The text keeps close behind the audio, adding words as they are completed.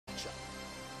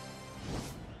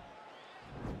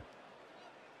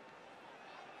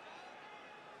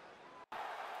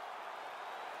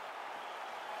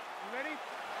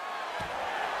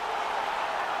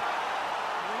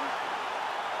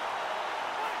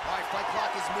All right, fight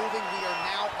clock is moving. We are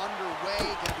now underway.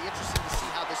 Going to be interesting to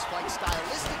see how this fight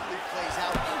stylistically plays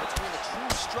out between the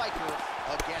true striker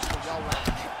against the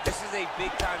well-rounded. This is a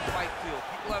big-time fight field.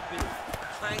 People have been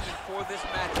pining for this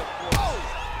matchup for. Oh!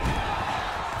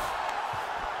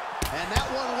 And that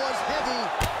one was heavy.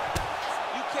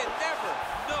 You can never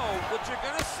know what you're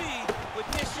going to see with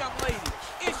this young lady.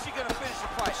 Is she going to finish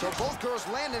the fight? So both girls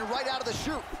landing right out of the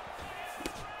chute.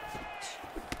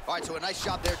 All right, so a nice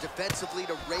job there defensively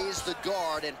to raise the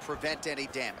guard and prevent any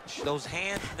damage. Those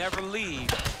hands never leave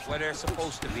where they're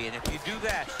supposed to be, and if you do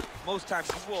that, most times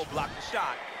you will block the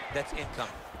shot that's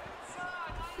incoming.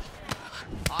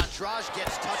 Andrade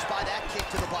gets touched by that kick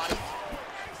to the body.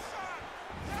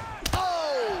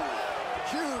 Oh!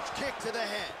 Huge kick to the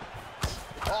head.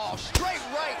 Oh, straight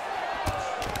right.